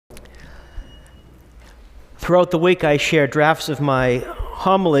Throughout the week, I share drafts of my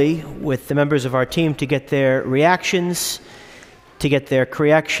homily with the members of our team to get their reactions, to get their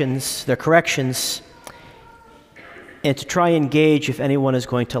corrections, and to try and gauge if anyone is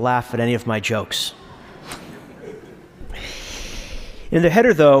going to laugh at any of my jokes. In the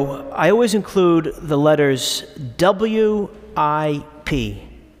header, though, I always include the letters WIP,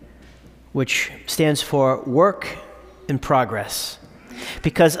 which stands for Work in Progress.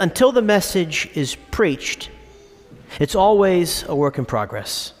 Because until the message is preached, it's always a work in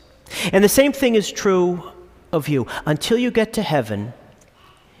progress. And the same thing is true of you. Until you get to heaven,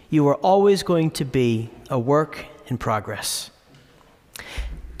 you are always going to be a work in progress.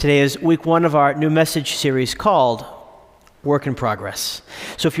 Today is week 1 of our new message series called Work in Progress.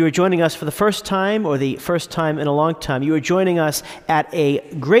 So if you are joining us for the first time or the first time in a long time, you are joining us at a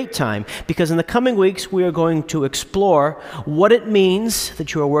great time, because in the coming weeks we are going to explore what it means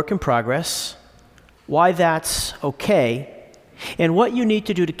that you are a work in progress, why that's okay, and what you need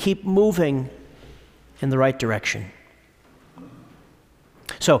to do to keep moving in the right direction.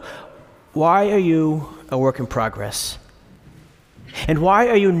 So, why are you a work in progress? And why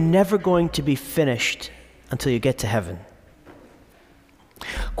are you never going to be finished until you get to heaven?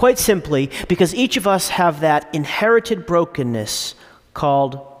 Quite simply, because each of us have that inherited brokenness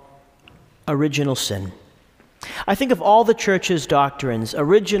called original sin. I think of all the church's doctrines,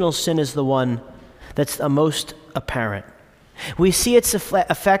 original sin is the one that's the most apparent. We see its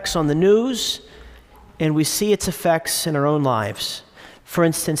effects on the news, and we see its effects in our own lives. For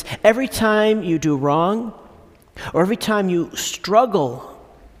instance, every time you do wrong, or every time you struggle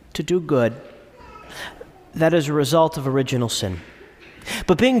to do good, that is a result of original sin.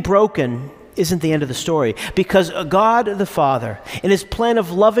 But being broken isn't the end of the story, because God the Father, in his plan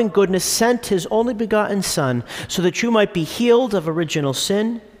of loving goodness, sent his only begotten Son so that you might be healed of original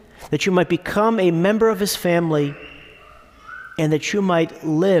sin, that you might become a member of his family, and that you might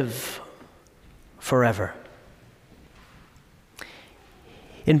live forever.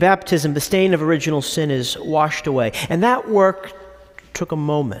 In baptism, the stain of original sin is washed away, and that work took a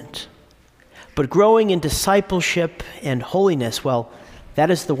moment. But growing in discipleship and holiness, well, that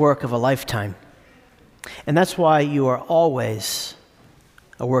is the work of a lifetime. And that's why you are always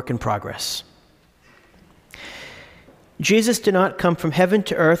a work in progress. Jesus did not come from heaven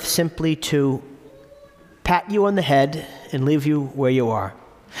to earth simply to pat you on the head and leave you where you are.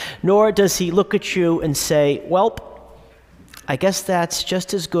 Nor does he look at you and say, "Welp, I guess that's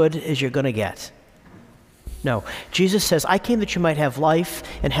just as good as you're going to get." No, Jesus says, "I came that you might have life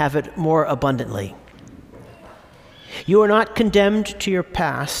and have it more abundantly." You are not condemned to your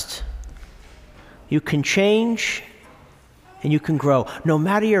past. You can change and you can grow, no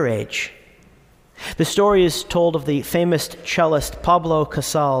matter your age. The story is told of the famous cellist Pablo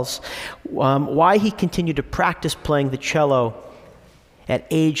Casals, why he continued to practice playing the cello at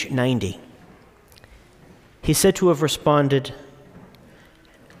age 90. He's said to have responded,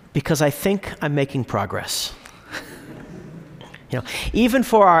 "Because I think I'm making progress." Even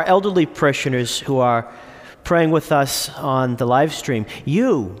for our elderly parishioners who are praying with us on the live stream,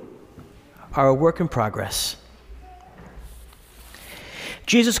 you are a work in progress.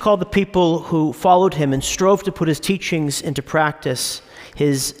 Jesus called the people who followed him and strove to put his teachings into practice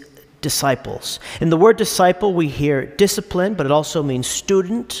his disciples. In the word disciple, we hear discipline, but it also means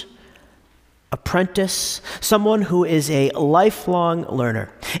student, apprentice, someone who is a lifelong learner.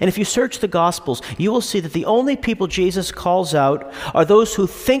 And if you search the Gospels, you will see that the only people Jesus calls out are those who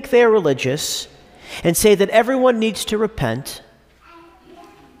think they are religious and say that everyone needs to repent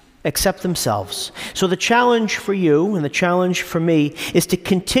except themselves. So the challenge for you and the challenge for me is to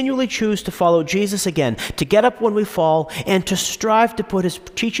continually choose to follow Jesus again, to get up when we fall, and to strive to put his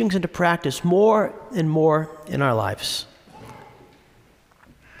teachings into practice more and more in our lives.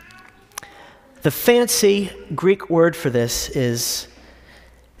 The fancy Greek word for this is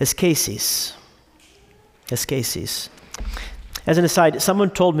askesis. Askesis. As an aside, someone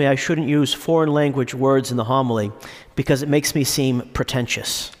told me I shouldn't use foreign language words in the homily because it makes me seem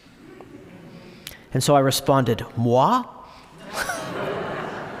pretentious. And so I responded, "Moi?"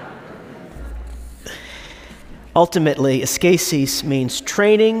 Ultimately, askesis means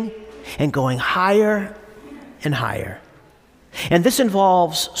training and going higher and higher. And this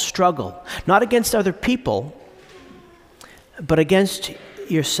involves struggle, not against other people, but against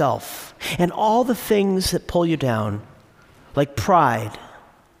yourself and all the things that pull you down, like pride,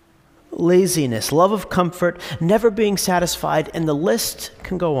 laziness, love of comfort, never being satisfied, and the list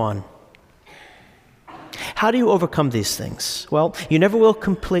can go on. How do you overcome these things? Well, you never will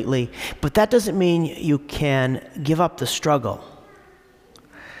completely, but that doesn't mean you can give up the struggle.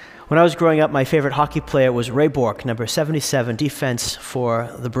 When I was growing up, my favorite hockey player was Ray Bourque, number 77, defense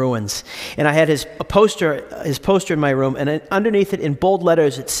for the Bruins. And I had his poster in my room, and underneath it in bold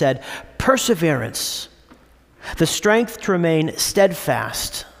letters it said, "Perseverance, the strength to remain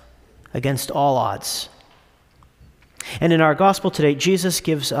steadfast against all odds." And in our gospel today, Jesus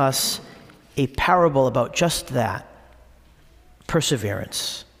gives us a parable about just that,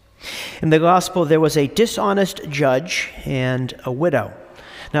 perseverance. In the gospel, there was a dishonest judge and a widow.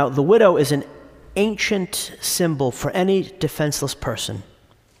 Now, the widow is an ancient symbol for any defenseless person.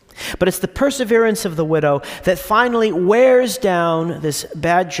 But it's the perseverance of the widow that finally wears down this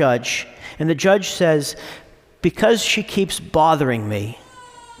bad judge. And the judge says, "Because she keeps bothering me,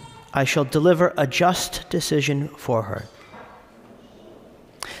 I shall deliver a just decision for her."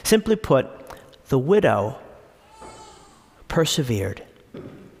 Simply put, the widow persevered.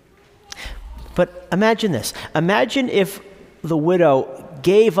 But imagine this. Imagine if the widow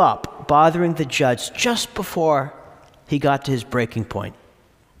gave up bothering the judge just before he got to his breaking point.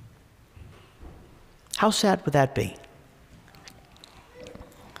 How sad would that be?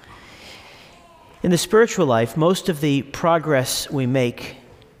 In the spiritual life, most of the progress we make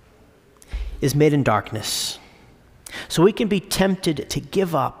is made in darkness. So we can be tempted to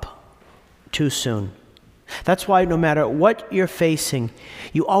give up too soon. That's why no matter what you're facing,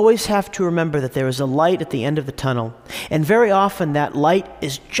 you always have to remember that there is a light at the end of the tunnel. And very often that light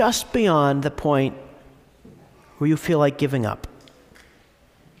is just beyond the point where you feel like giving up.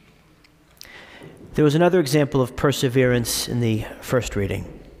 There was another example of perseverance in the first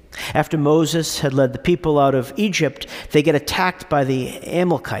reading. After Moses had led the people out of Egypt, they get attacked by the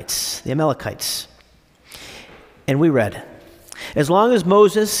Amalekites. And we read, "As long as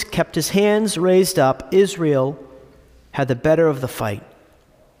Moses kept his hands raised up, Israel had the better of the fight.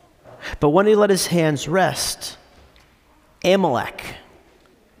 But when he let his hands rest, Amalek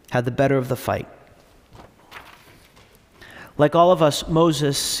had the better of the fight." Like all of us,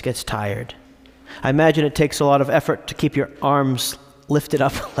 Moses gets tired. I imagine it takes a lot of effort to keep your arms lifted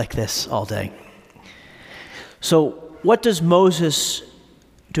up like this all day. So what does Moses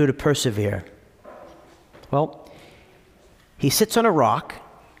do to persevere? Well, he sits on a rock,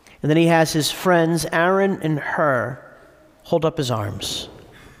 and then he has his friends, Aaron and Hur, hold up his arms.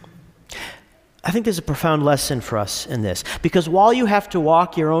 I think there's a profound lesson for us in this, because while you have to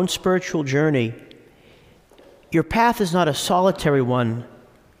walk your own spiritual journey, your path is not a solitary one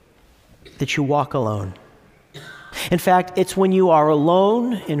that you walk alone. In fact, it's when you are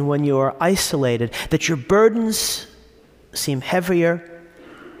alone and when you are isolated that your burdens seem heavier.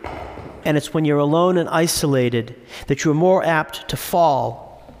 And it's when you're alone and isolated that you're more apt to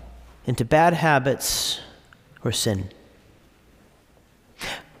fall into bad habits or sin.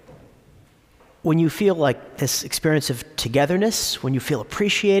 When you feel like this experience of togetherness, when you feel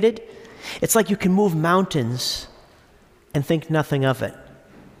appreciated, it's like you can move mountains and think nothing of it.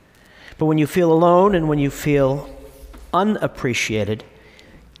 But when you feel alone and when you feel unappreciated,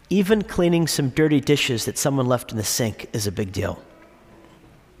 even cleaning some dirty dishes that someone left in the sink is a big deal.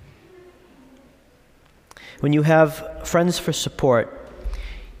 When you have friends for support,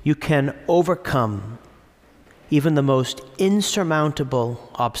 you can overcome even the most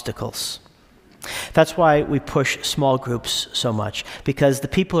insurmountable obstacles. That's why we push small groups so much, because the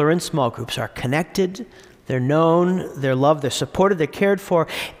people who are in small groups are connected, they're known, they're loved, they're supported, they're cared for,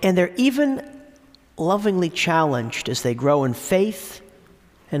 and they're even lovingly challenged as they grow in faith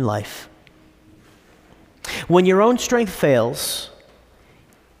and life. When your own strength fails,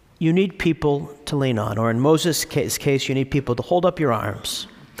 you need people to lean on, or in Moses' case, you need people to hold up your arms.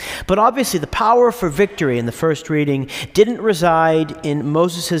 But obviously, the power for victory in the first reading didn't reside in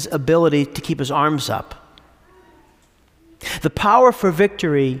Moses' ability to keep his arms up. The power for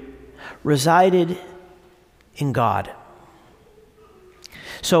victory resided in God.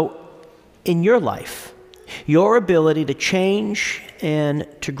 So, in your life, your ability to change and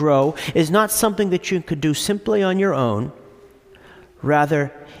to grow is not something that you could do simply on your own.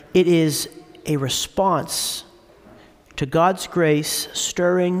 Rather, it is a response to God's grace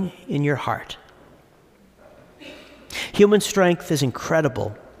stirring in your heart. Human strength is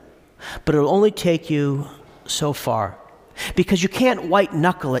incredible, but it'll only take you so far, because you can't white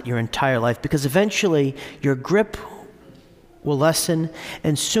knuckle it your entire life, because eventually your grip will lessen,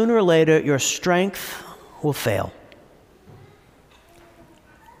 and sooner or later your strength will fail.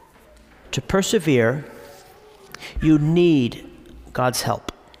 To persevere, you need God's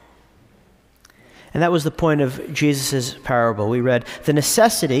help. And that was the point of Jesus' parable. We read, the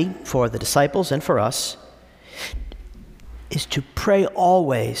necessity for the disciples and for us is to pray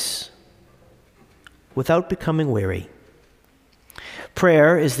always without becoming weary.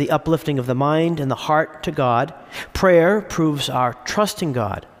 Prayer is the uplifting of the mind and the heart to God. Prayer proves our trust in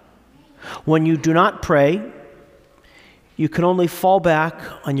God. When you do not pray, you can only fall back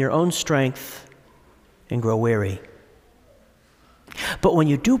on your own strength and grow weary. But when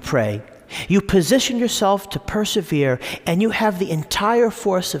you do pray, you position yourself to persevere, and you have the entire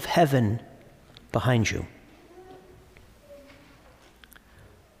force of heaven behind you.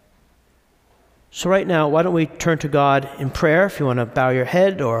 So right now, why don't we turn to God in prayer? If you want to bow your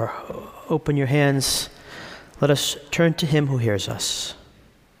head or open your hands, let us turn to Him who hears us.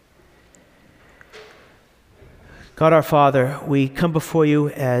 God our Father, we come before you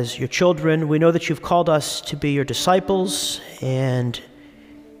as your children. We know that you've called us to be your disciples and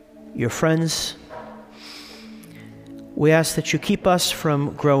your friends. We ask that you keep us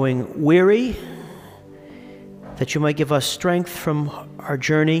from growing weary, that you might give us strength from our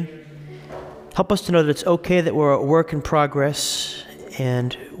journey. Help us to know that it's okay that we're a work in progress,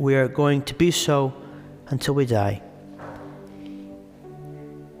 and we are going to be so until we die.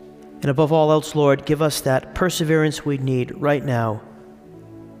 And above all else, Lord, give us that perseverance we need right now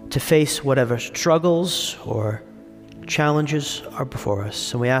to face whatever struggles or challenges are before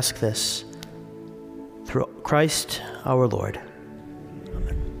us. And we ask this through Christ our Lord.